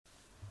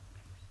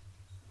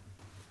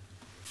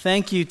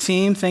Thank you,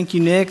 team. Thank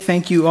you, Nick.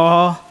 Thank you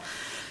all.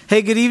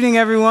 Hey, good evening,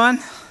 everyone.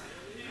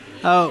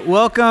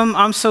 Welcome.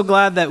 I'm so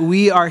glad that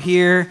we are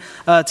here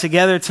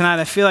together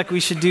tonight. I feel like we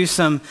should do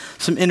some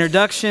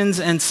introductions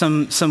and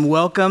some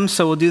welcomes.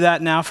 So we'll do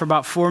that now for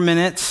about 4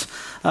 minutes.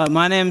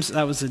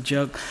 That was a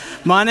joke.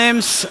 My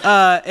name's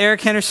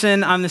Eric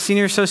Henderson. I'm the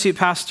senior associate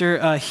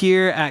pastor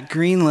here at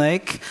Green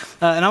Lake.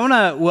 And I want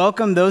to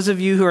welcome those of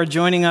you who are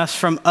joining us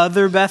from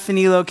other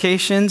Bethany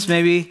locations.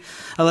 Maybe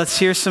let's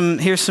hear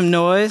some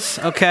noise.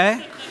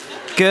 Okay.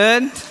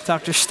 Good.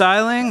 Dr.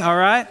 Styling. All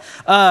right.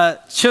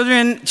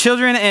 Children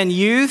and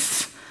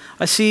youth.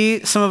 I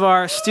see some of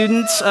our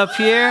students up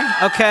here.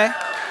 Okay.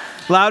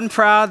 Loud and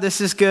proud.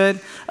 This is good.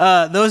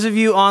 Those of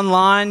you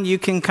online, you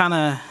can kind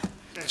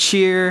of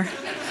cheer.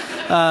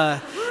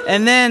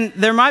 And then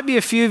there might be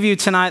a few of you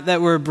tonight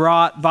that were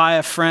brought by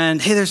a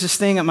friend. Hey, there's this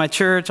thing at my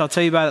church. I'll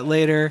tell you about it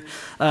later.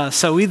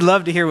 So we'd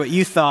love to hear what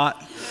you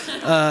thought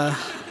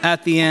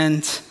at the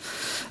end.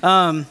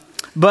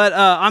 But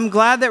I'm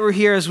glad that we're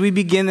here as we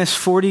begin this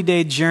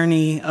 40-day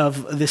journey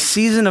of the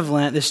season of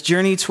Lent, this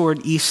journey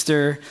toward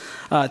Easter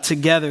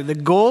together. The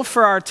goal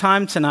for our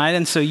time tonight,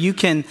 and so you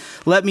can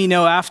let me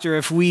know after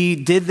if we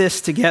did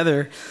this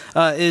together,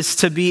 is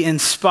to be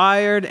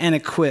inspired and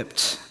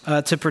equipped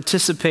to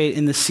participate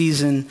in the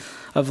season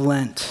of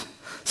Lent.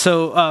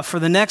 So for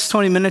the next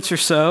 20 minutes or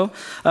so,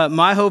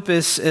 my hope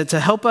is to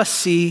help us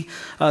see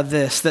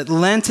that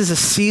Lent is a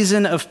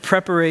season of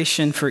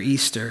preparation for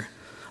Easter.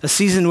 A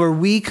season where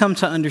we come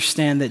to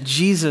understand that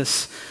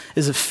Jesus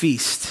is a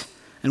feast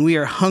and we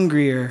are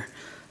hungrier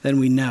than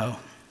we know.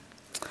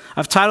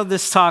 I've titled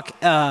this talk,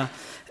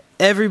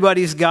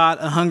 Everybody's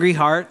Got a Hungry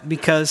Heart,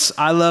 because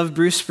I love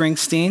Bruce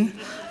Springsteen.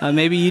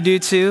 Maybe you do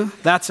too.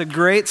 That's a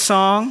great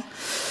song.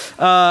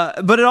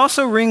 But it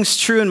also rings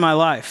true in my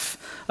life.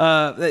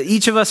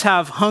 Each of us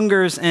have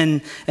hungers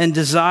and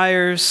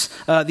desires,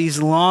 these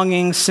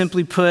longings,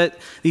 simply put,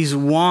 these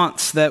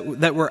wants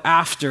that we're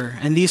after,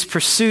 and these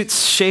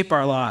pursuits shape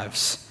our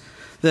lives.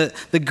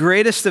 The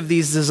greatest of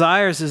these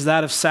desires is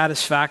that of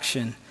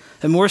satisfaction,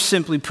 and more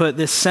simply put,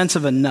 this sense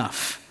of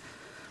enough.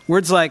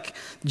 Words like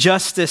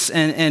justice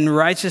and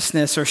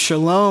righteousness or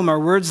shalom are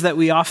words that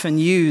we often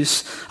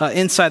use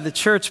inside the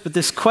church, but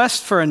this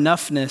quest for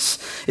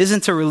enoughness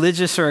isn't a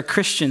religious or a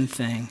Christian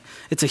thing.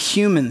 It's a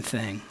human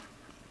thing.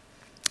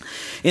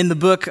 In the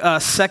book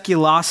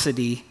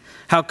Seculosity,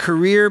 How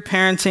Career,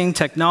 Parenting,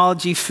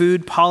 Technology,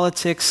 Food,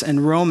 Politics,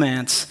 and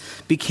Romance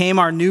Became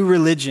Our New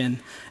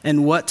Religion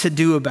and What to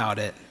Do About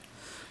It,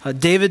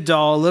 David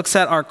Dahl looks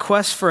at our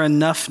quest for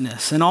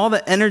enoughness and all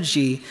the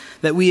energy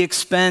that we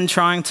expend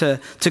trying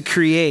to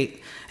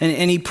create.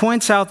 And he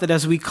points out that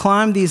as we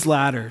climb these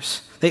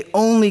ladders, they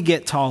only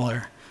get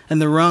taller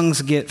and the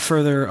rungs get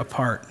further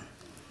apart.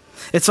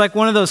 It's like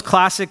one of those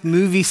classic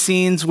movie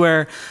scenes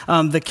where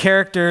the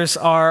characters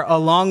are a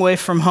long way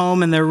from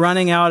home and they're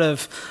running out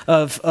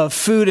of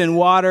food and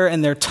water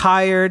and they're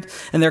tired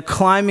and they're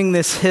climbing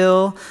this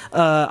hill.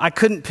 I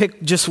couldn't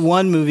pick just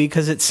one movie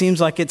because it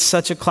seems like it's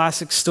such a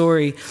classic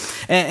story.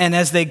 And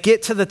as they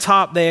get to the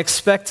top, they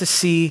expect to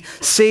see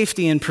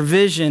safety and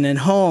provision and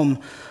home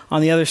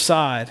on the other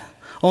side,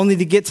 only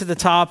to get to the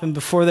top and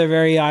before their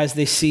very eyes,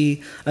 they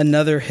see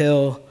another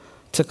hill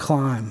to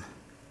climb.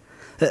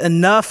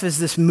 Enough is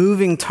this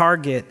moving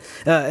target,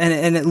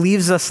 and it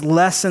leaves us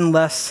less and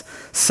less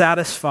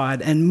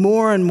satisfied and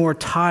more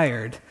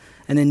tired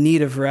and in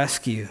need of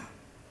rescue.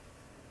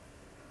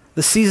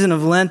 The season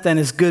of Lent then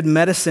is good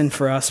medicine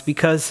for us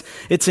because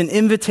it's an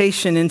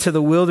invitation into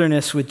the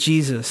wilderness with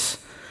Jesus,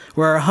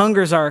 where our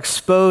hungers are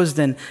exposed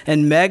and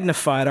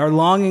magnified, our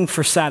longing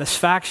for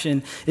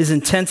satisfaction is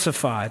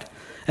intensified,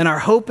 and our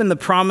hope in the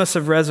promise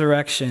of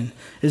resurrection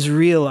is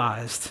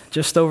realized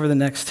just over the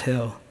next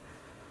hill.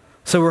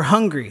 So we're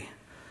hungry,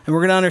 and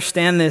we're going to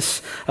understand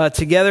this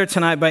together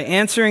tonight by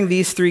answering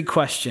these 3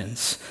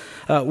 questions.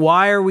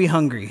 Why are we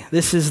hungry?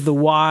 This is the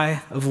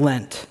why of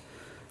Lent.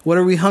 What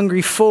are we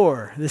hungry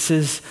for? This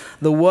is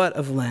the what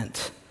of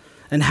Lent.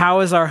 And how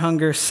is our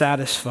hunger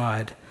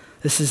satisfied?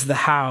 This is the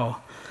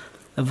how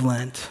of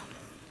Lent.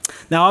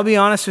 Now, I'll be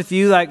honest with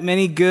you, like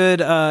many good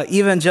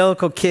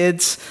evangelical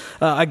kids,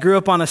 I grew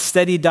up on a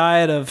steady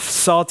diet of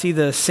Salty,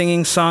 the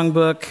singing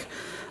songbook,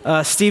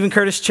 Stephen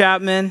Curtis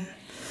Chapman,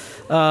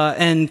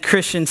 and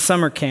Christian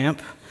summer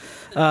camp.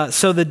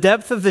 So the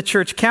depth of the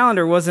church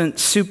calendar wasn't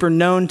super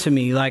known to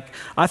me. Like,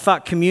 I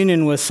thought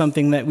communion was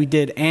something that we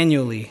did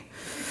annually.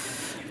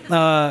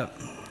 And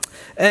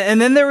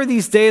then there were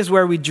these days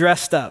where we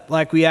dressed up.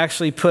 Like, we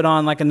actually put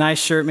on like a nice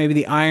shirt, maybe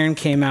the iron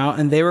came out,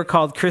 and they were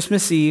called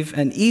Christmas Eve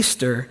and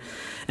Easter.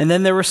 And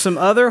then there were some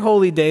other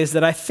holy days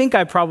that I think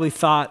I probably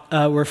thought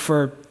were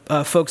for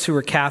folks who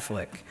were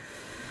Catholic.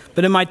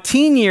 But in my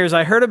teen years,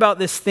 I heard about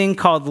this thing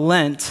called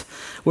Lent,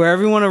 where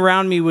everyone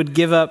around me would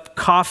give up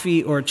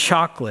coffee or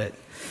chocolate.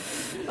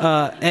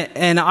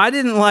 And I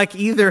didn't like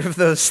either of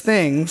those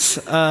things.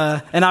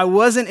 And I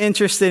wasn't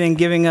interested in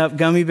giving up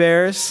gummy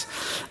bears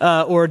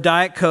or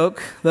Diet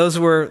Coke. Those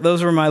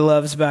were my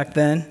loves back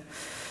then.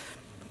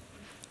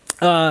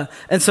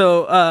 And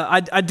so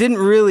I didn't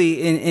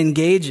really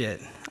engage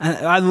it.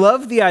 I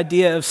love the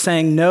idea of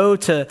saying no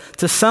to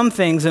some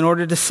things in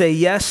order to say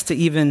yes to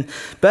even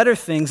better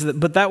things,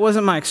 but that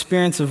wasn't my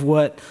experience of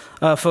what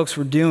folks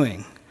were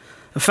doing.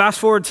 Fast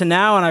forward to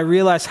now, and I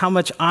realize how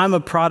much I'm a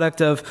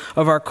product of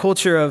our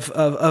culture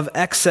of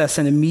excess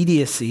and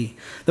immediacy,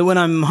 that when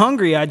I'm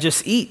hungry, I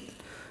just eat,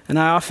 and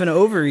I often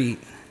overeat.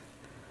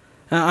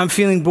 I'm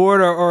feeling bored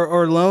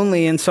or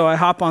lonely, and so I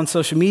hop on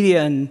social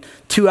media, and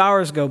 2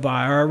 hours go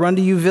by, or I run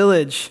to U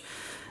Village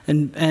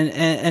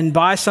and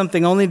buy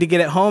something only to get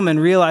it home and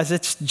realize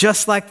it's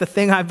just like the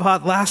thing I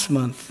bought last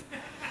month.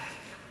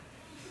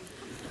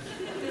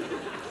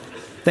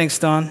 Thanks,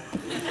 Don.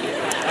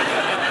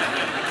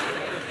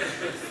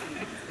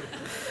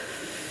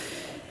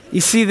 You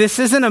see, this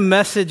isn't a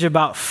message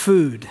about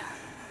food.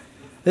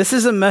 This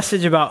is a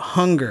message about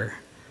hunger.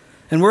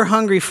 And we're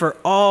hungry for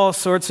all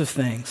sorts of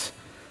things.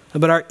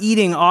 But our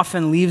eating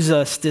often leaves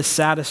us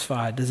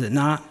dissatisfied, does it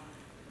not?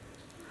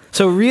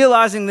 So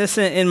realizing this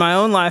in my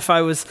own life,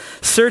 I was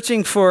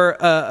searching for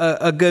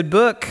a good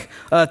book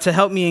to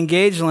help me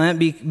engage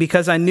Lent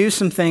because I knew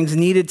some things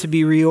needed to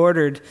be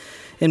reordered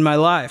in my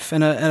life.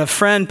 And a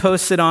friend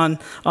posted on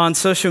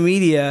social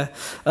media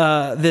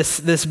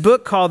this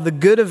book called The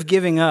Good of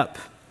Giving Up.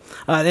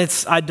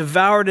 I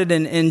devoured it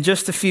in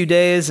just a few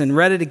days and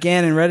read it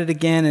again,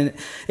 and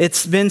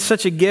it's been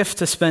such a gift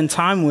to spend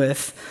time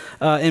with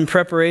in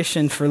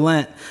preparation for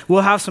Lent.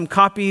 We'll have some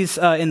copies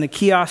in the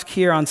kiosk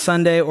here on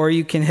Sunday, or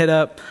you can hit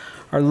up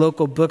our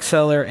local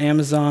bookseller,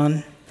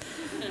 Amazon.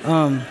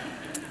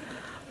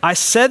 I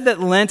said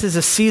that Lent is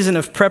a season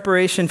of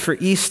preparation for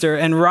Easter,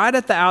 and right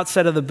at the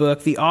outset of the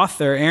book, the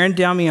author, Aaron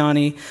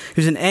Damiani,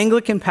 who's an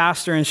Anglican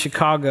pastor in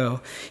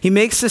Chicago, he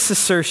makes this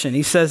assertion.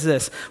 He says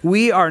this: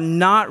 we are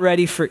not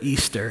ready for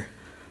Easter,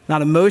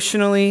 not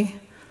emotionally,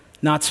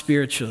 not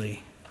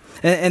spiritually.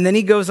 And then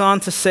he goes on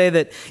to say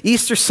that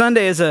Easter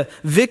Sunday is a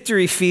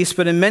victory feast,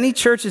 but in many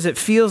churches it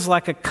feels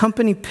like a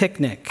company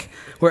picnic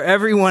where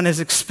everyone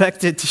is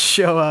expected to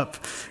show up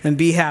and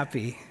be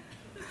happy.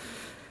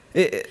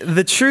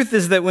 The truth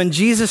is that when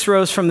Jesus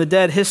rose from the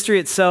dead, history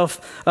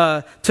itself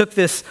took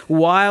this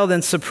wild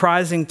and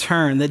surprising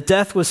turn, that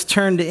death was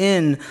turned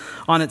in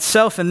on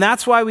itself. And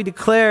that's why we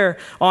declare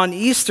on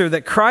Easter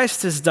that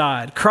Christ has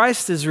died,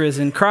 Christ is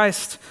risen,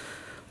 Christ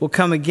will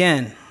come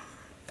again.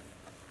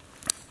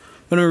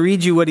 I'm going to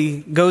read you what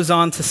he goes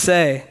on to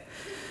say.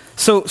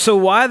 So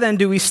why then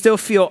do we still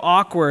feel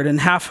awkward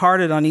and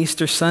half-hearted on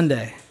Easter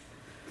Sunday?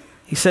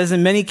 He says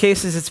in many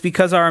cases it's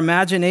because our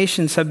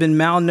imaginations have been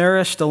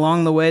malnourished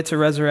along the way to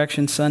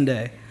Resurrection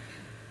Sunday.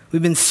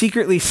 We've been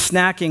secretly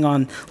snacking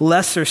on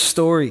lesser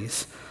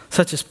stories,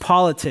 such as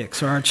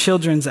politics or our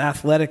children's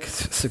athletic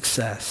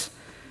success.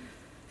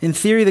 In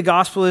theory, the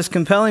gospel is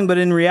compelling, but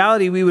in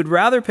reality, we would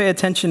rather pay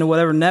attention to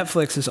whatever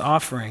Netflix is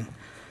offering.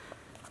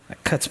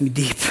 That cuts me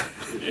deep.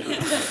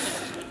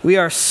 We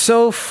are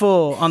so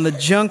full on the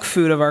junk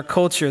food of our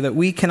culture that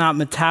we cannot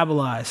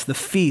metabolize the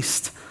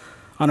feast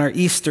on our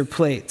Easter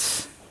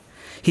plates.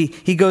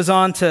 He goes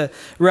on to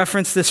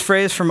reference this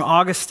phrase from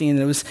Augustine.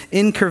 It was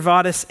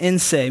incurvatus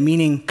inse,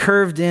 meaning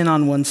curved in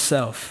on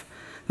oneself.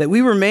 That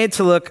we were made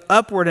to look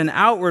upward and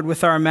outward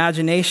with our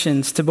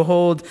imaginations to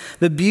behold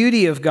the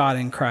beauty of God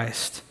in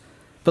Christ.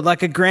 But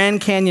like a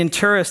Grand Canyon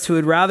tourist who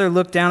would rather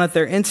look down at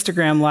their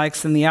Instagram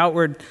likes than the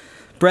outward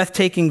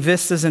breathtaking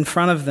vistas in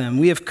front of them,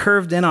 we have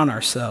curved in on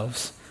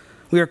ourselves.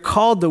 We are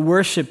called to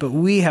worship, but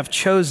we have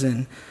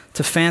chosen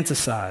to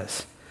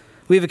fantasize.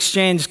 We have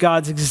exchanged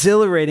God's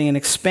exhilarating and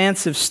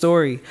expansive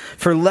story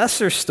for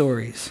lesser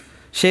stories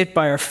shaped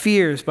by our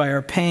fears, by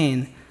our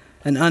pain,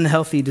 and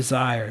unhealthy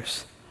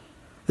desires.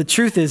 The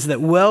truth is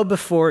that well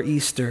before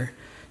Easter,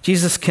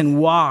 Jesus can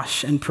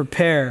wash and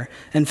prepare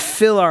and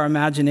fill our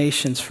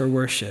imaginations for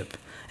worship.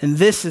 And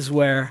this is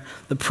where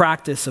the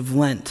practice of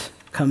Lent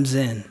comes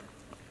in.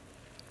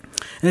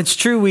 And it's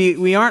true,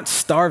 we aren't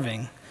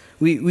starving.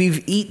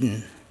 We've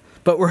eaten,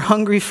 but we're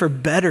hungry for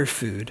better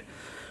food.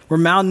 We're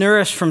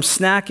malnourished from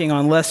snacking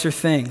on lesser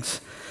things.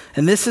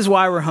 And this is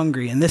why we're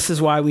hungry, and this is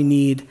why we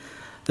need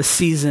the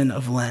season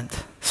of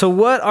Lent. So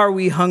what are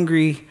we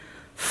hungry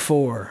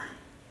for?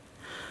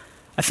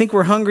 I think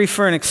we're hungry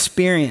for an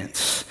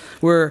experience.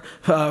 We're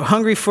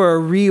hungry for a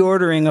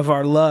reordering of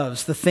our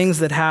loves, the things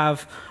that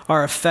have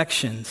our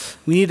affections.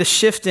 We need a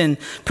shift in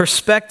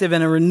perspective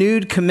and a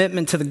renewed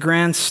commitment to the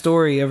grand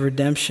story of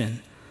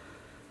redemption.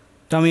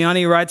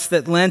 Damiani writes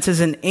that Lent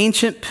is an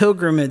ancient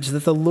pilgrimage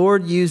that the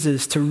Lord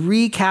uses to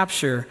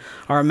recapture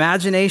our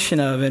imagination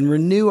of and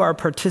renew our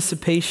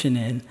participation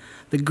in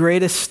the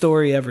greatest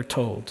story ever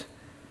told.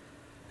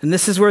 And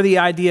this is where the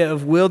idea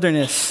of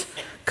wilderness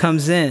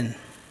comes in.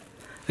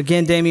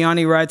 Again,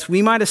 Damiani writes,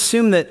 we might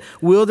assume that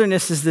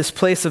wilderness is this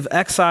place of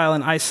exile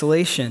and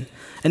isolation,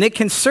 and it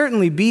can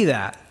certainly be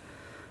that.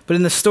 But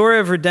in the story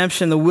of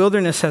redemption, the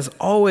wilderness has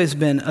always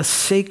been a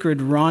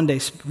sacred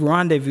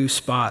rendezvous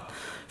spot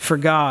for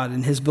God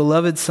and his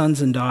beloved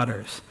sons and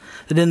daughters.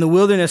 That in the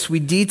wilderness we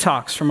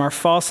detox from our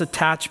false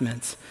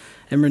attachments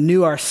and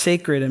renew our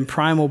sacred and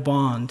primal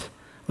bond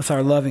with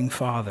our loving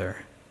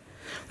Father.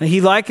 And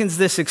he likens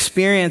this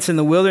experience in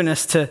the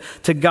wilderness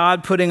to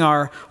God putting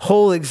our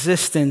whole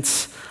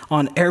existence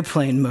on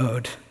airplane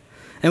mode.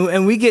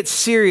 And we get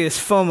serious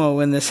FOMO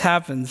when this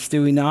happens,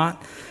 do we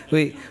not?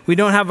 We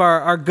don't have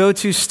our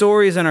go-to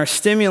stories and our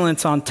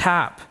stimulants on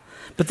tap.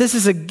 But this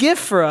is a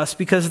gift for us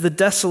because the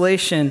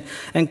desolation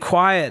and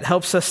quiet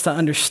helps us to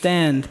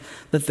understand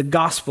that the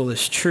gospel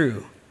is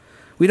true.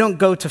 We don't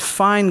go to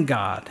find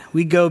God.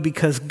 We go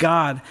because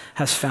God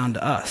has found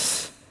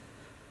us.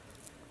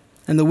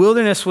 And the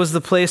wilderness was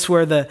the place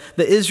where the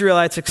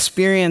Israelites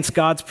experienced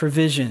God's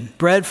provision,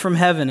 bread from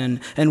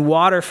heaven and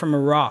water from a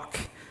rock.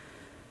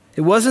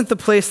 It wasn't the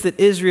place that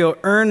Israel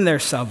earned their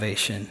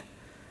salvation.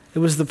 It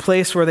was the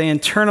place where they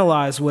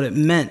internalized what it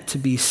meant to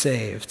be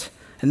saved.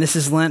 And this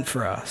is Lent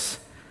for us.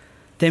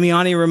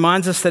 Damiani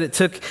reminds us that it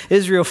took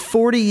Israel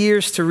 40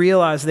 years to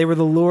realize they were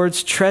the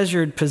Lord's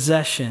treasured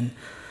possession,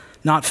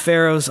 not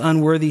Pharaoh's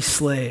unworthy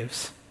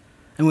slaves.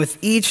 And with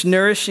each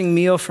nourishing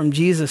meal from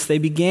Jesus, they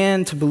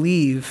began to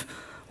believe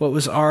what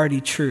was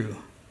already true.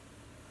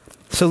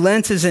 So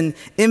Lent is an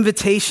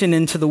invitation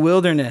into the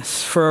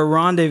wilderness for a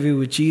rendezvous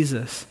with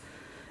Jesus,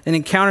 an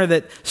encounter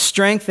that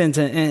strengthens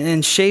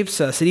and shapes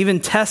us. It even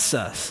tests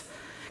us.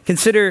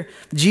 Consider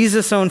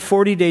Jesus' own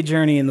 40-day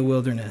journey in the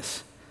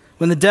wilderness.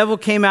 When the devil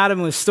came at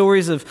him with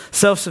stories of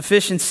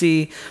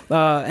self-sufficiency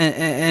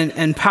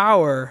and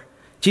power,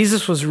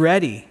 Jesus was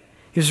ready.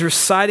 He was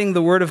reciting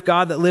the word of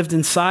God that lived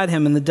inside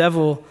him, and the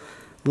devil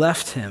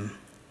left him.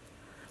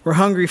 We're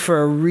hungry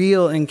for a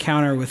real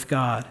encounter with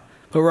God,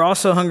 but we're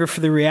also hungry for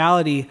the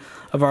reality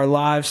of our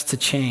lives to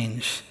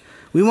change.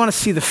 We want to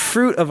see the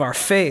fruit of our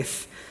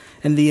faith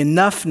and the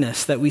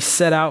enoughness that we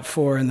set out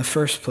for in the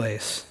first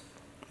place.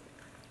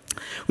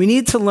 We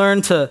need to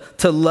learn to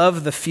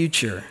love the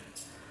future,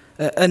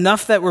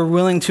 enough that we're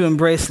willing to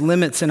embrace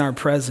limits in our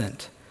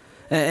present.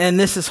 And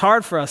this is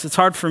hard for us. It's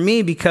hard for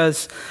me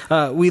because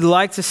we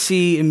like to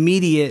see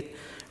immediate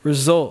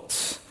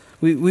results.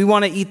 We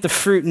want to eat the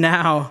fruit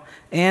now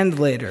and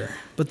later.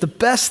 But the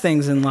best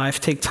things in life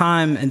take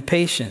time and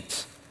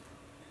patience.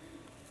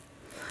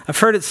 I've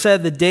heard it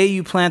said, the day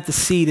you plant the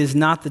seed is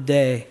not the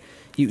day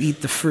you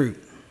eat the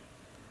fruit.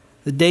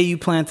 The day you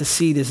plant the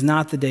seed is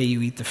not the day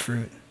you eat the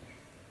fruit.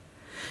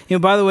 You know,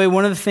 by the way,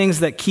 one of the things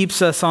that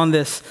keeps us on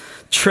this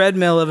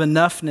treadmill of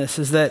enoughness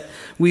is that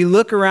we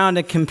look around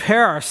and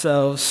compare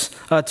ourselves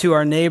to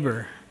our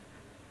neighbor.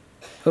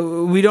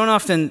 We don't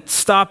often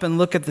stop and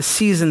look at the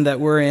season that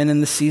we're in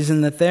and the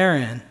season that they're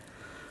in.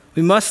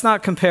 We must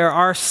not compare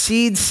our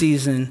seed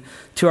season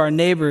to our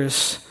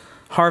neighbor's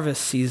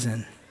harvest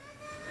season.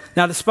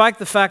 Now, despite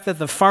the fact that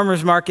the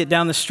farmer's market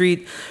down the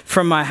street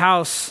from my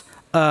house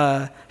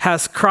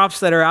has crops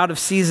that are out of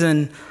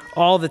season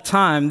all the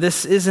time,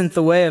 this isn't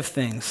the way of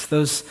things.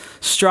 Those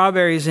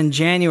strawberries in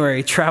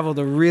January traveled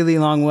a really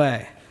long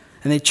way,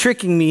 and they're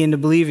tricking me into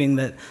believing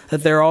that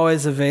they're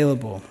always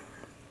available.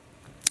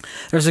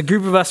 There's a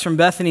group of us from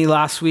Bethany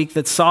last week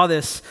that saw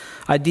this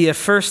idea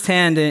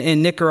firsthand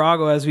in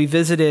Nicaragua as we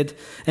visited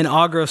an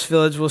Agros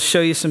village. We'll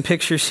show you some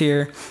pictures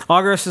here.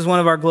 Agros is one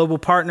of our global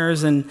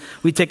partners, and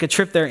we take a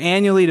trip there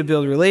annually to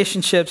build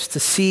relationships, to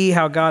see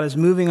how God is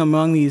moving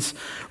among these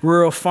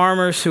rural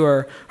farmers who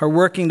are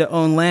working to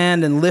own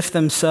land and lift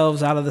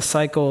themselves out of the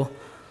cycle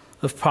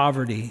of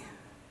poverty.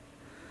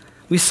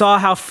 We saw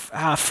how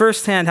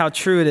firsthand how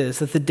true it is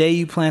that the day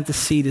you plant the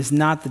seed is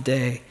not the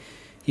day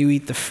you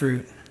eat the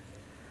fruit.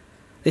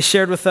 They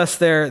shared with us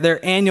their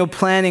annual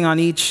planning on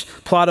each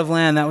plot of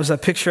land. That was a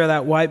picture of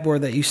that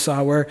whiteboard that you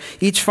saw, where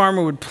each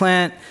farmer would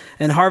plant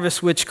and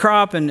harvest which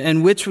crop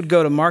and which would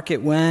go to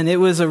market when. It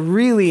was a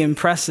really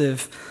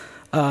impressive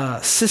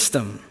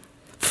system,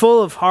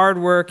 full of hard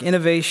work,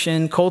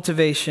 innovation,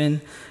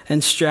 cultivation,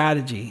 and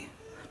strategy.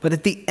 But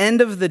at the end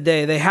of the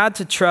day, they had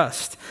to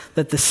trust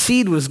that the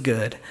seed was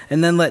good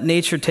and then let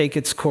nature take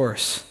its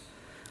course.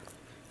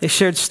 They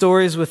shared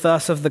stories with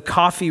us of the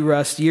coffee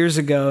rust years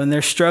ago and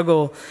their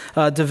struggle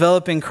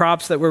developing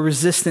crops that were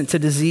resistant to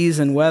disease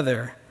and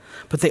weather.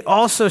 But they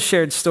also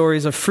shared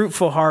stories of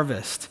fruitful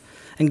harvest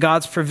and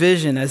God's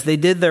provision as they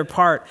did their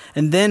part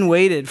and then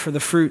waited for the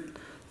fruit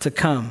to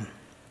come.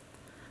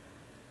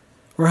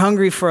 We're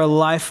hungry for a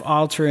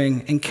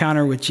life-altering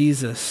encounter with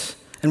Jesus,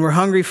 and we're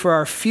hungry for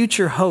our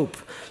future hope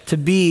to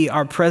be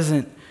our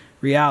present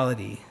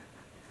reality.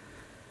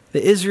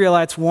 The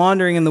Israelites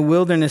wandering in the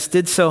wilderness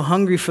did so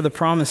hungry for the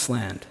promised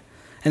land.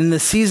 And in the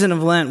season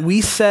of Lent,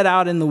 we set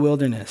out in the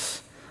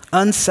wilderness,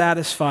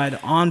 unsatisfied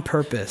on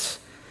purpose,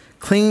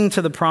 clinging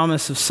to the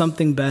promise of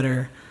something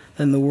better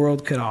than the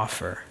world could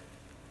offer.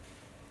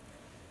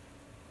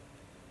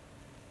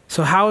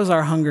 So how is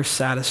our hunger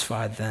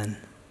satisfied then?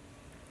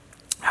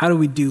 How do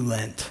we do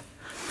Lent?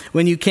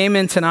 When you came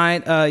in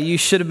tonight, you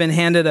should have been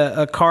handed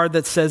a card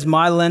that says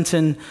My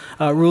Lenten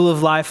Rule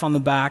of Life on the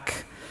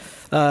back.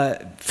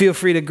 Feel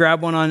free to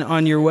grab one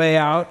on your way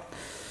out.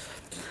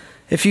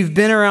 If you've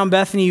been around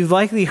Bethany, you've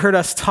likely heard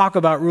us talk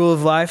about Rule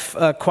of Life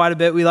quite a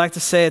bit. We like to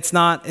say it's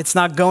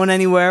not going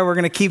anywhere. We're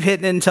going to keep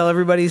hitting it until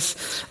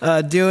everybody's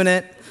doing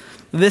it.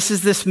 This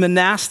is this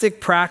monastic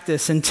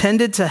practice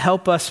intended to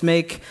help us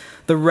make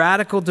the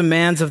radical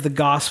demands of the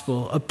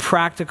gospel a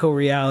practical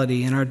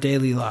reality in our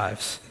daily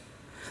lives.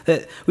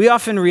 That we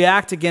often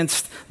react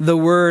against the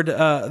word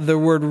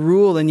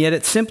rule, and yet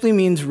it simply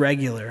means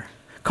regular.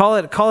 Call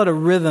it a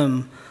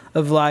rhythm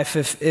of life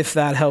if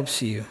that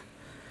helps you.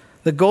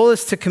 The goal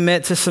is to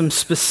commit to some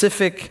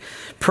specific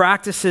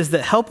practices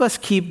that help us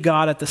keep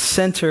God at the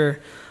center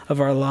of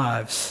our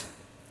lives.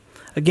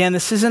 Again,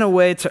 this isn't a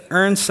way to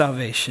earn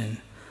salvation,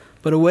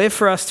 but a way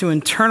for us to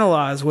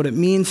internalize what it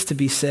means to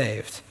be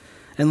saved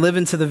and live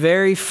into the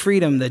very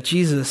freedom that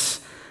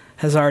Jesus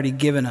has already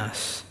given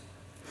us.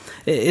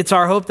 It's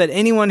our hope that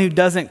anyone who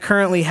doesn't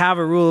currently have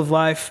a rule of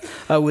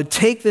life would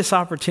take this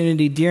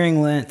opportunity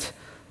during Lent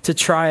to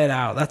try it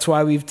out. That's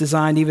why we've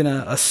designed even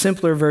a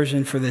simpler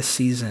version for this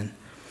season.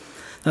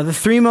 Now, the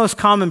three most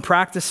common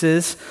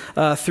practices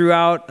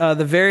throughout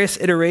the various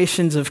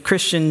iterations of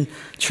Christian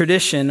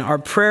tradition are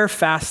prayer,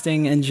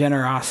 fasting, and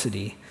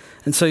generosity.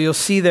 And so you'll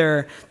see there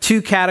are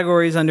two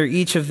categories under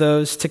each of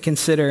those to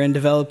consider in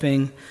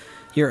developing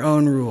your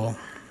own rule.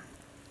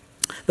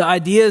 The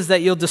idea is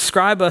that you'll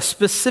describe a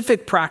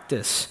specific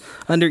practice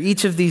under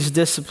each of these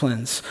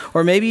disciplines,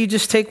 or maybe you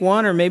just take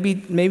one or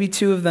maybe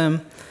two of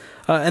them,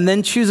 and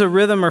then choose a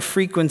rhythm or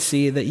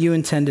frequency that you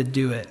intend to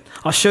do it.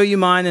 I'll show you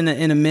mine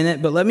in a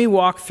minute, but let me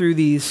walk through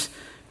these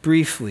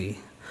briefly.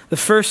 The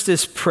first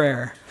is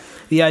prayer.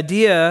 The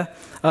idea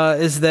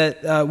is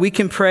that we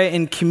can pray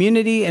in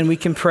community and we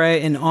can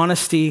pray in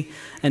honesty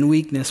and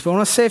weakness. But I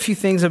want to say a few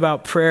things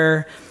about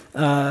prayer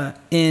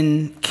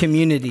in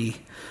community.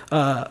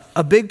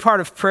 A big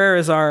part of prayer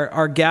is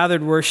our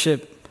gathered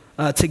worship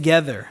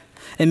together.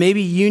 And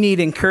maybe you need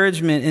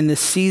encouragement in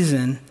this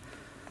season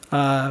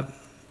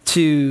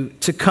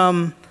to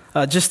come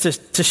just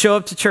to show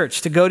up to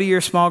church, to go to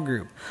your small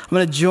group. I'm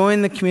going to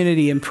join the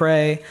community and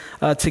pray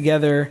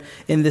together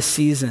in this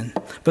season.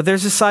 But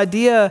there's this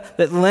idea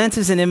that Lent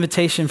is an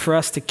invitation for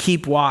us to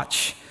keep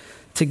watch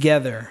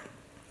together.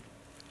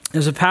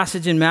 There's a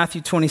passage in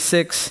Matthew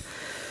 26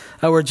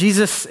 where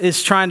Jesus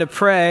is trying to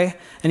pray,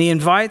 and he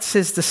invites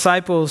his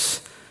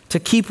disciples to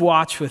keep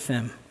watch with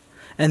him.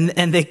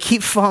 And they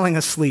keep falling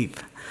asleep.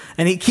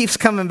 And he keeps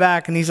coming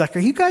back, and he's like, "Are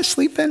you guys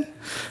sleeping?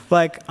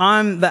 Like,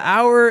 the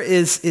hour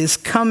is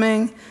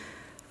coming."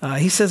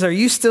 He says, "Are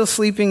you still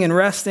sleeping and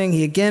resting?"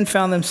 He again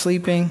found them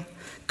sleeping.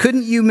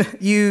 "Couldn't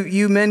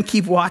you men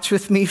keep watch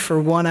with me for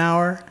 1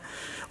 hour?"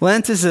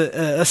 Lent is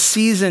a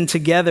season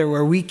together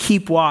where we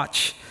keep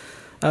watch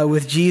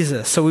with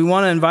Jesus. So we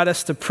want to invite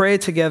us to pray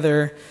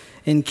together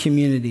in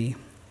community.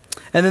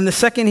 And then the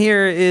second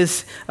here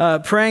is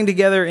praying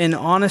together in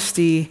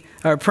honesty,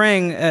 or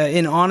praying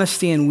in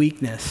honesty and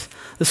weakness.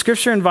 The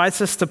scripture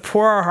invites us to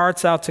pour our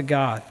hearts out to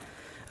God.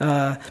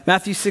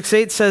 Matthew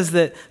 6:8 says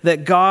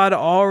that God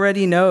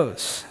already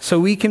knows. So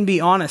we can be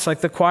honest,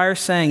 like the choir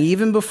sang,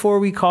 even before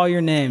we call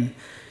your name,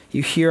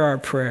 you hear our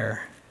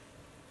prayer.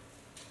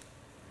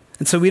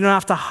 And so we don't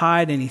have to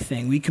hide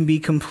anything. We can be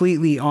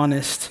completely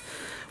honest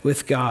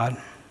with God.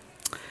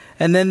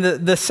 And then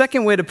the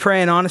second way to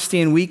pray in honesty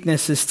and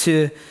weakness is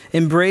to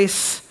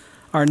embrace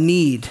our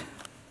need.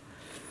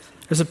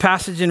 There's a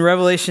passage in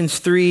Revelation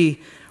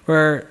 3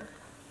 where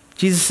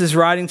Jesus is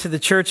writing to the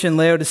church in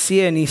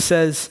Laodicea, and he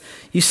says,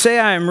 "You say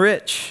I am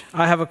rich,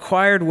 I have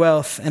acquired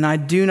wealth, and I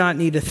do not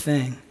need a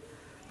thing.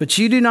 But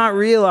you do not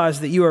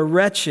realize that you are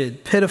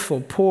wretched, pitiful,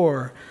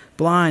 poor,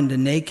 blind,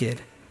 and naked.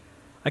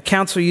 I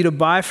counsel you to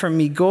buy from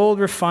me gold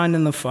refined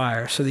in the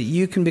fire, so that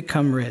you can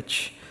become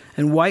rich,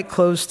 and white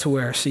clothes to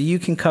wear, so you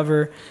can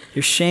cover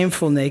your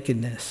shameful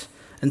nakedness,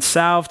 and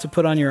salve to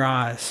put on your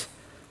eyes,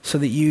 so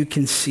that you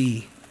can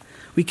see."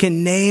 We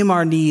can name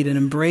our need and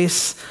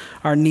embrace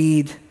our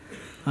need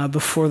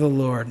before the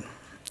Lord.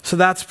 So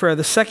that's prayer.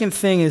 The second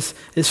thing is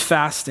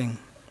fasting.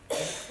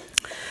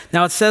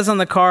 Now it says on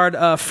the card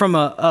from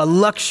a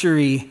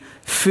luxury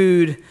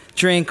food,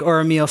 drink,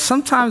 or a meal.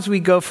 Sometimes we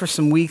go for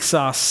some weak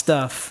sauce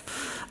stuff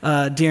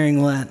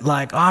during Lent,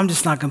 like, "Oh, I'm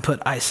just not going to put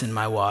ice in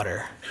my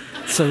water."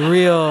 It's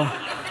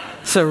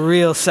a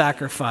real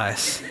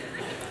sacrifice.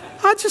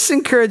 I just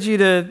encourage you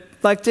to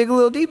dig a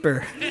little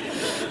deeper.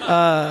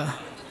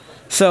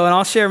 And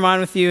I'll share mine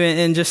with you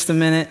in just a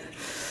minute.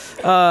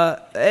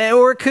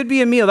 Or it could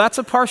be a meal. That's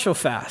a partial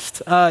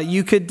fast.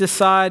 You could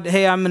decide,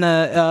 hey, I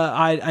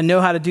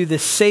know how to do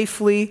this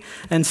safely,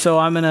 and so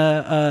I'm going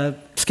to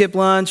skip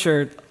lunch,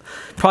 or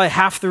probably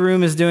half the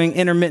room is doing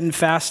intermittent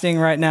fasting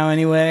right now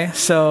anyway.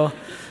 So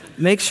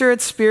make sure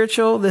it's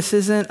spiritual. This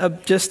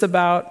isn't just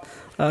about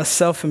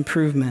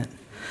self-improvement.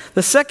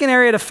 The second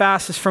area to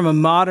fast is from a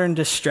modern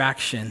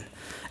distraction.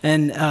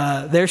 And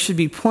there should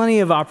be plenty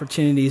of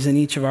opportunities in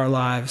each of our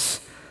lives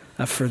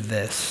for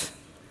this.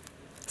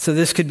 So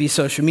this could be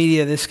social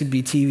media, this could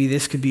be TV,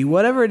 this could be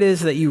whatever it is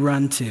that you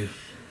run to.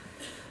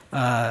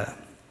 But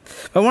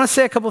I want to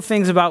say a couple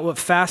things about what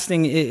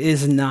fasting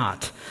is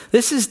not.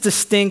 This is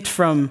distinct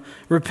from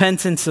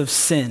repentance of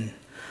sin.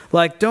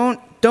 Like, don't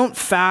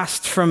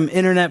fast from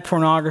internet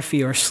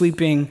pornography or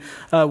sleeping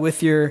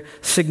with your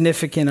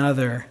significant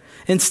other.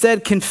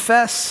 Instead,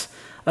 confess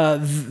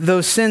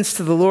those sins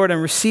to the Lord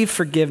and receive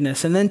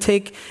forgiveness, and then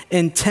take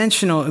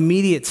intentional,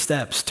 immediate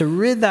steps to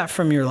rid that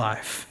from your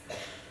life.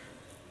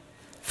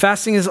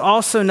 Fasting is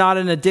also not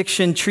an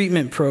addiction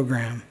treatment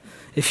program.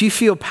 If you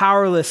feel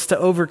powerless to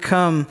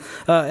overcome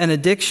an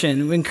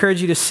addiction, we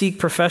encourage you to seek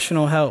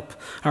professional help.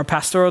 Our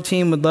pastoral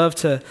team would love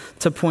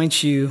to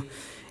point you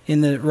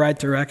in the right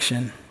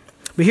direction.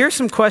 But here are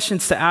some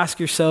questions to ask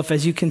yourself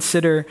as you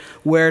consider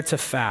where to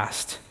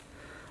fast.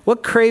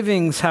 What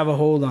cravings have a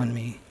hold on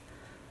me?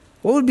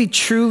 What would be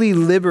truly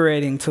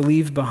liberating to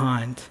leave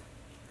behind?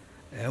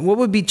 What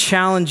would be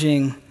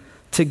challenging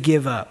to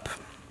give up?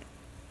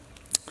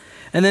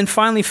 And then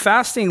finally,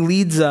 fasting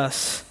leads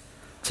us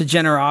to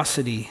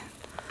generosity.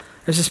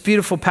 There's this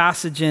beautiful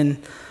passage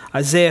in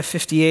Isaiah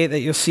 58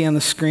 that you'll see on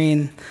the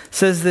screen. It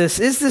says this,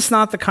 "Is this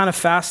not the kind of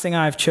fasting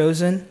I have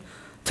chosen?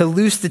 To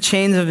loose the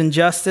chains of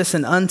injustice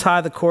and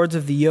untie the cords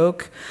of the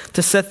yoke,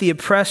 to set the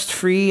oppressed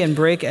free and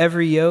break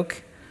every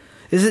yoke?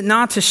 Is it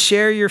not to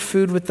share your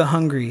food with the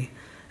hungry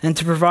and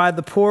to provide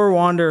the poor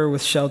wanderer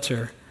with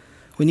shelter?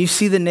 When you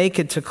see the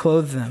naked, to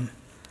clothe them,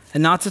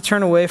 and not to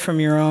turn away from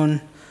your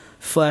own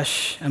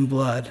flesh and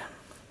blood."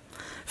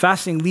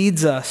 Fasting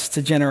leads us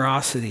to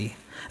generosity.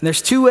 And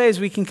there's two ways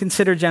we can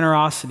consider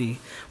generosity: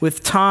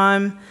 with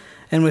time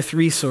and with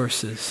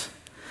resources.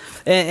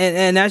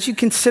 And as you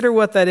consider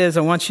what that is,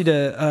 I want you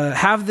to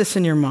have this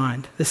in your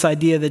mind, this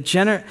idea that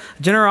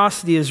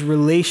generosity is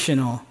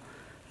relational,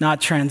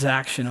 not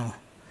transactional.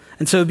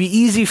 And so it'd be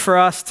easy for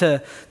us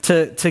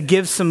to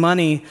give some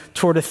money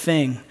toward a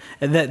thing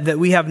that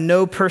we have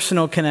no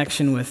personal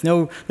connection with,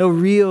 no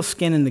real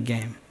skin in the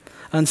game.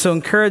 And so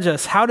encourage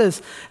us, how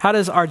does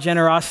our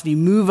generosity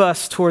move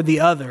us toward the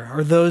other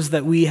or those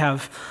that we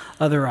have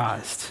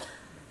otherized?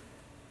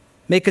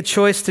 Make a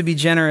choice to be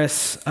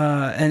generous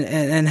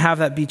and have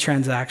that be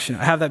transactional,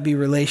 have that be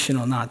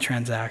relational, not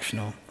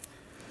transactional.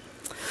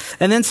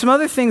 And then some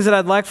other things that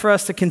I'd like for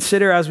us to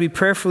consider as we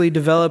prayerfully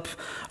develop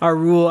our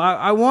rule.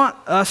 I want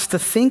us to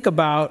think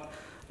about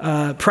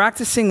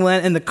practicing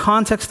Lent in the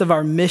context of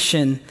our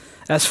mission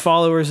as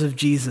followers of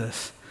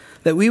Jesus.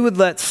 That we would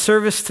let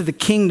service to the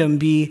kingdom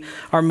be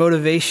our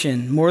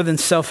motivation more than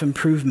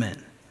self-improvement.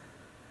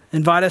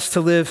 Invite us to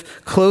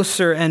live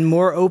closer and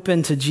more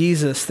open to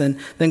Jesus than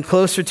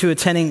closer to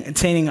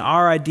attaining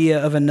our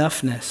idea of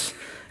enoughness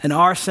and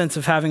our sense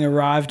of having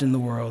arrived in the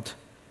world.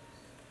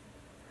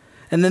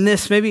 And then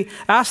this, maybe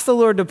ask the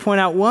Lord to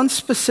point out one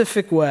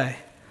specific way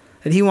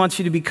that he wants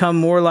you to become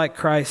more like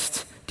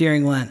Christ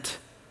during Lent.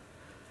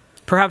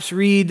 Perhaps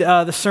read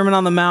the Sermon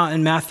on the Mount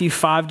in Matthew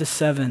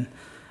 5-7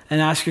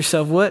 and ask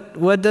yourself,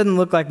 what doesn't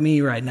look like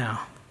me right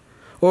now?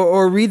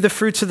 Or read the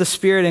fruits of the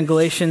Spirit in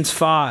Galatians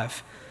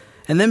 5.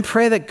 And then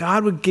pray that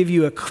God would give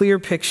you a clear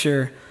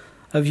picture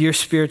of your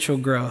spiritual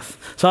growth.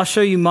 So I'll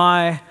show you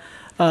I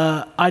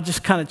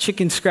just kind of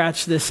chicken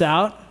scratched this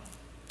out.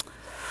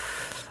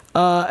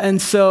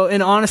 And so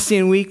in honesty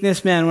and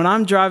weakness, man, when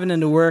I'm driving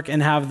into work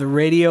and have the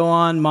radio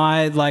on,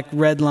 my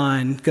red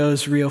line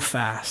goes real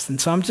fast. And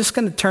so I'm just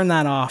going to turn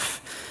that off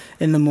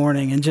in the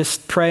morning and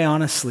just pray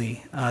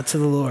honestly to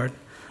the Lord.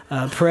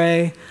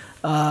 Pray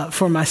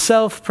for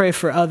myself, pray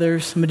for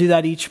others. I'm going to do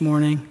that each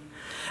morning.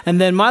 And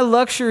then my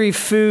luxury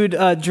food,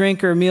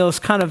 drink, or meal is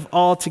kind of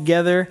all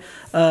together.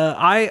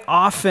 I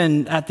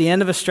often, at the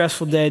end of a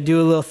stressful day,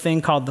 do a little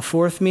thing called the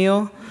fourth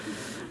meal.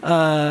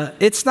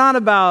 It's not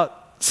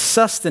about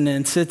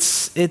sustenance.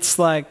 It's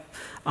like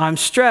I'm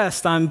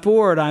stressed, I'm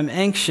bored, I'm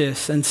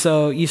anxious. And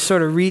so you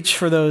sort of reach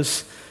for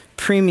those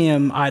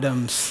premium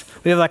items.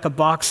 We have like a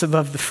box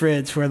above the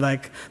fridge where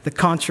like the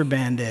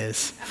contraband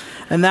is.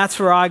 And that's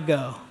where I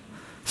go.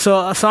 So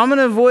I'm going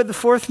to avoid the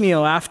fourth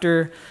meal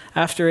after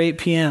 8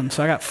 p.m.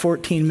 So I got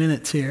 14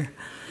 minutes here.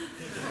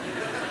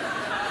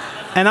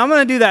 And I'm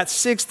going to do that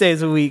 6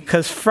 days a week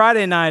because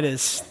Friday night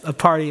is a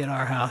party at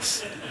our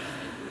house.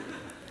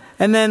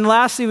 And then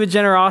lastly, with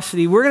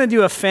generosity, we're going to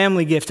do a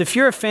family gift. If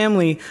you're a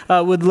family,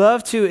 would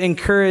love to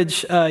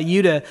encourage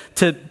you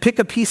to pick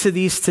a piece of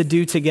these to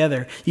do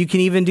together. You can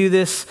even do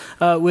this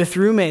with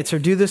roommates or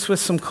do this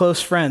with some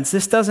close friends.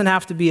 This doesn't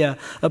have to be a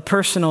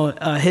personal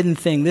hidden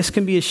thing. This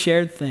can be a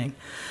shared thing.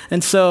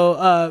 And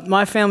so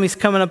my family's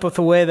coming up with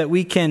a way that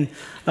we can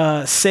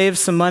save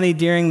some money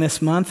during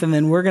this month, and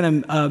then we're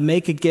going to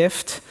make a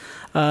gift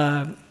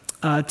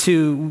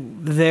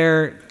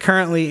they're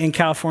currently in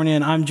California,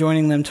 and I'm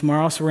joining them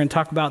tomorrow, so we're going to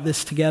talk about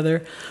this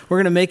together. We're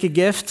going to make a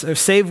gift, or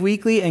save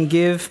weekly and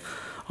give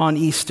on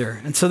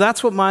Easter. And so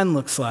that's what mine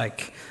looks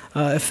like,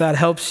 if that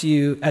helps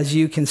you as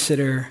you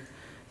consider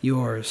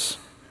yours.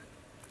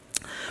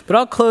 But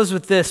I'll close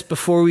with this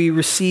before we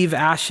receive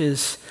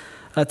ashes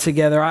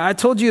together. I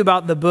told you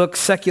about the book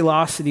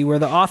Seculosity, where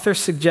the author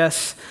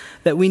suggests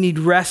that we need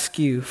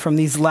rescue from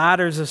these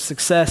ladders of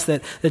success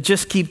that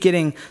just keep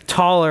getting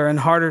taller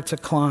and harder to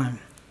climb.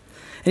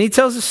 And he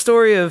tells a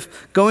story of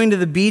going to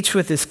the beach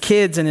with his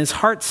kids and his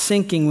heart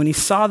sinking when he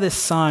saw this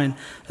sign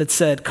that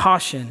said,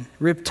 "Caution,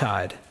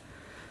 riptide."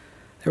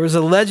 There was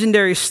a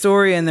legendary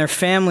story in their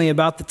family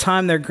about the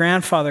time their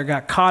grandfather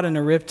got caught in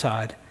a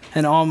riptide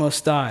and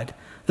almost died.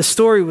 The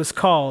story was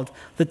called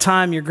The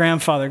Time Your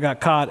Grandfather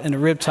Got Caught in a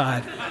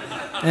Riptide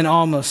and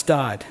Almost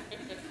Died.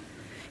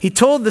 He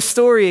told the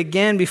story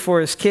again before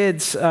his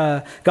kids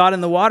got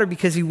in the water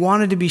because he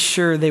wanted to be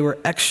sure they were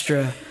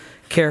extra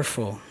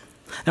careful.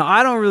 Now,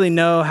 I don't really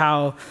know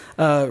how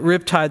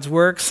riptides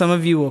work. Some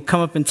of you will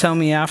come up and tell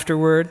me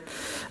afterward.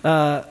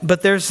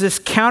 But there's this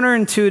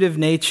counterintuitive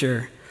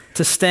nature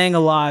to staying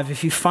alive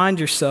if you find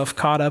yourself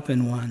caught up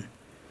in one.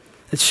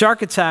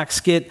 Shark attacks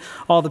get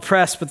all the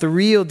press, but the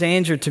real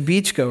danger to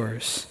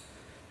beachgoers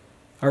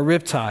are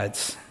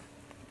riptides.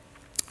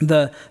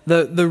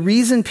 The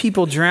reason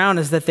people drown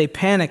is that they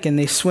panic and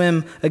they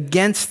swim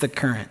against the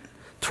current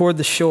toward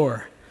the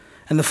shore.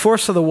 And the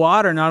force of the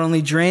water not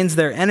only drains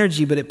their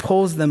energy, but it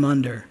pulls them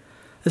under.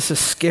 This is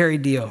a scary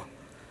deal.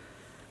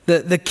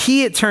 The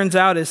key, it turns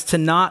out, is to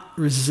not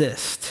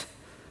resist,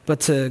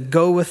 but to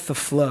go with the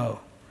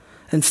flow.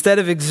 Instead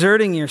of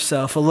exerting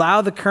yourself,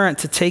 allow the current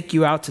to take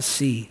you out to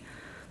sea.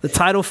 The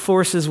tidal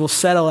forces will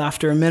settle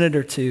after a minute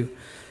or two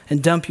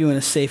and dump you in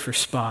a safer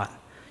spot.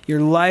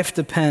 Your life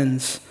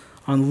depends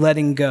on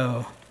letting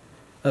go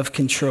of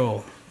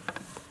control.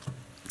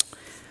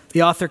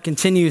 The author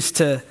continues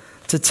to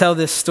tell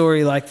this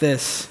story like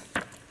this.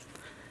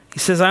 He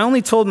says, I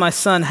only told my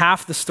son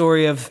half the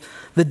story of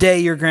the day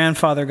your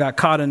grandfather got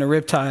caught in a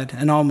riptide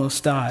and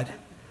almost died.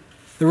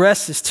 The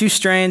rest is too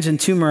strange and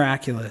too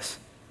miraculous.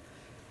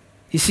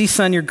 You see,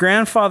 son, your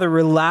grandfather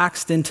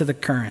relaxed into the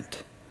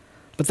current,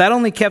 but that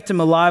only kept him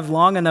alive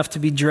long enough to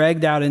be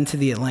dragged out into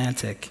the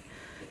Atlantic.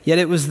 Yet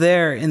it was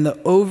there in the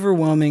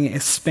overwhelming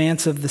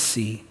expanse of the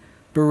sea,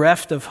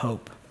 bereft of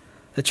hope,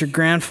 that your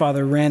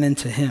grandfather ran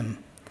into him.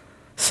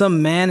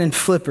 Some man in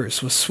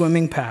flippers was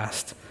swimming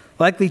past,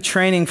 likely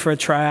training for a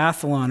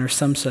triathlon or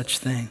some such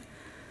thing.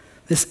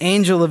 This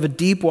angel of a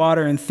deep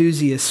water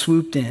enthusiast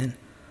swooped in,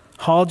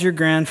 hauled your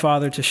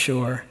grandfather to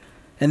shore,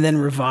 and then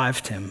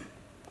revived him.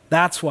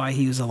 That's why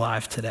he was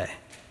alive today.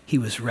 He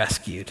was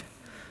rescued.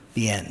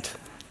 The end.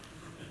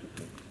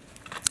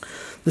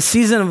 The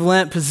season of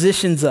Lent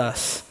positions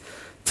us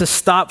to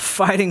stop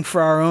fighting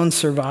for our own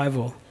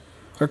survival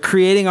or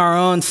creating our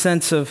own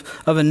sense of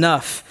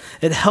enough.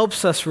 It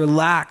helps us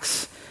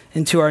relax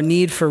into our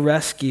need for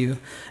rescue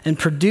and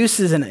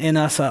produces in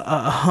us a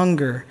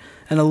hunger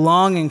and a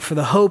longing for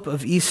the hope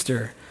of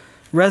Easter,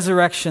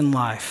 resurrection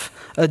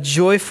life, a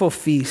joyful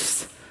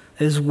feast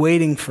that is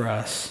waiting for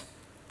us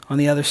on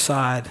the other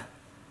side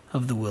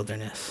of the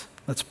wilderness.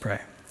 Let's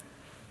pray.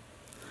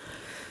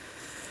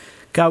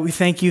 God, we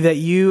thank you that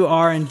you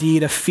are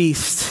indeed a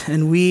feast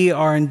and we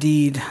are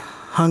indeed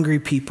hungry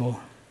people.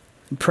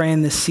 We pray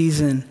in this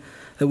season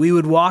that we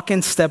would walk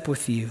in step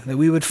with you, that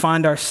we would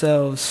find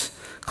ourselves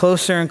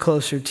closer and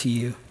closer to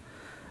you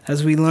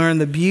as we learn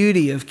the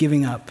beauty of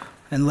giving up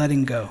and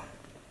letting go.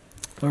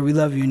 Lord, we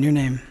love you in your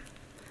name.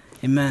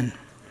 Amen.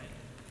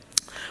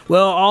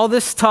 Well, all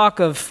this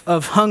talk of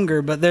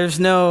hunger, but there's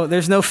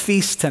no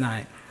feast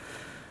tonight.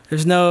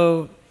 There's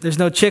no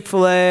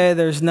Chick-fil-A,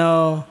 there's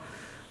no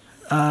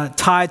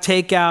Thai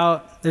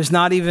takeout. There's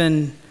not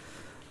even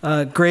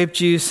grape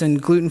juice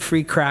and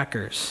gluten-free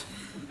crackers.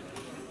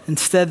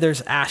 Instead,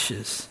 there's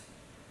ashes,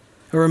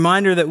 a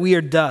reminder that we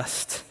are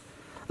dust,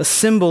 a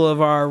symbol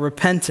of our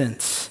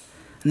repentance,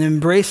 an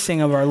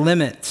embracing of our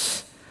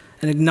limits,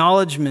 an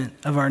acknowledgement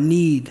of our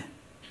need,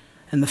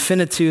 and the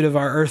finitude of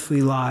our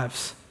earthly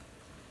lives.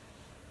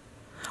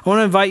 I want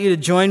to invite you to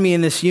join me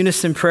in this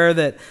unison prayer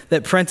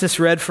that Prentice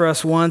read for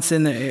us once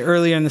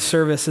earlier in the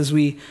service as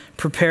we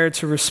prepare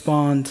to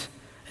respond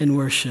in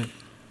worship.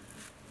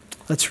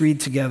 Let's read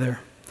together.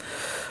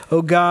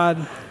 O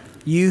God,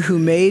 you who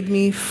made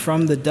me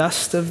from the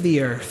dust of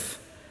the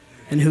earth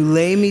and who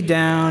lay me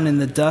down in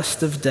the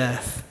dust of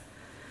death,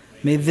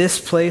 may this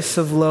place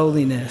of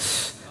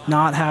lowliness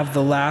not have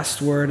the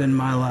last word in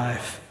my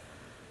life,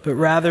 but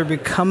rather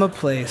become a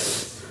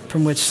place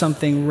from which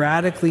something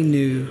radically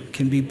new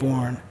can be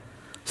born,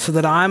 so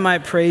that I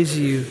might praise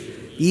you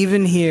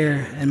even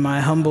here in my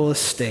humble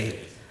estate,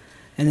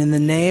 and in the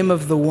name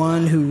of the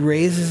one who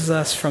raises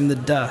us from the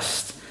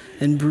dust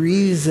and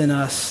breathes in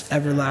us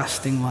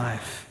everlasting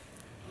life.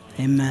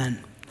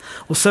 Amen.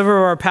 Well, several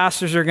of our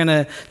pastors are going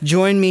to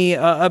join me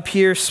up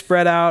here,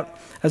 spread out,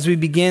 as we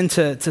begin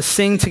to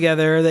sing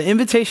together. The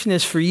invitation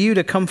is for you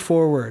to come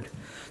forward,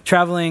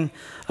 traveling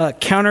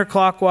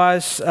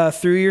counterclockwise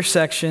through your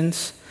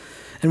sections.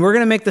 And we're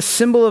going to make the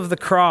symbol of the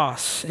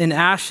cross in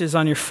ashes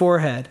on your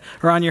forehead,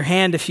 or on your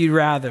hand if you'd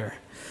rather.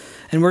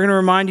 And we're going to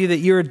remind you that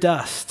you're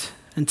dust,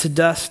 and to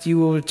dust you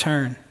will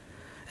return.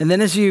 And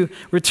then as you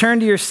return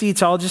to your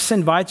seats, I'll just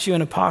invite you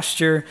in a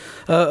posture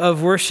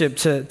of worship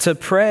to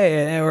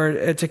pray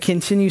or to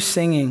continue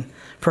singing,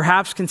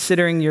 perhaps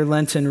considering your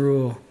Lenten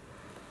rule.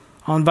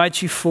 I'll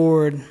invite you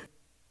forward.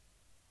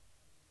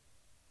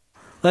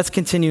 Let's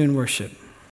continue in worship.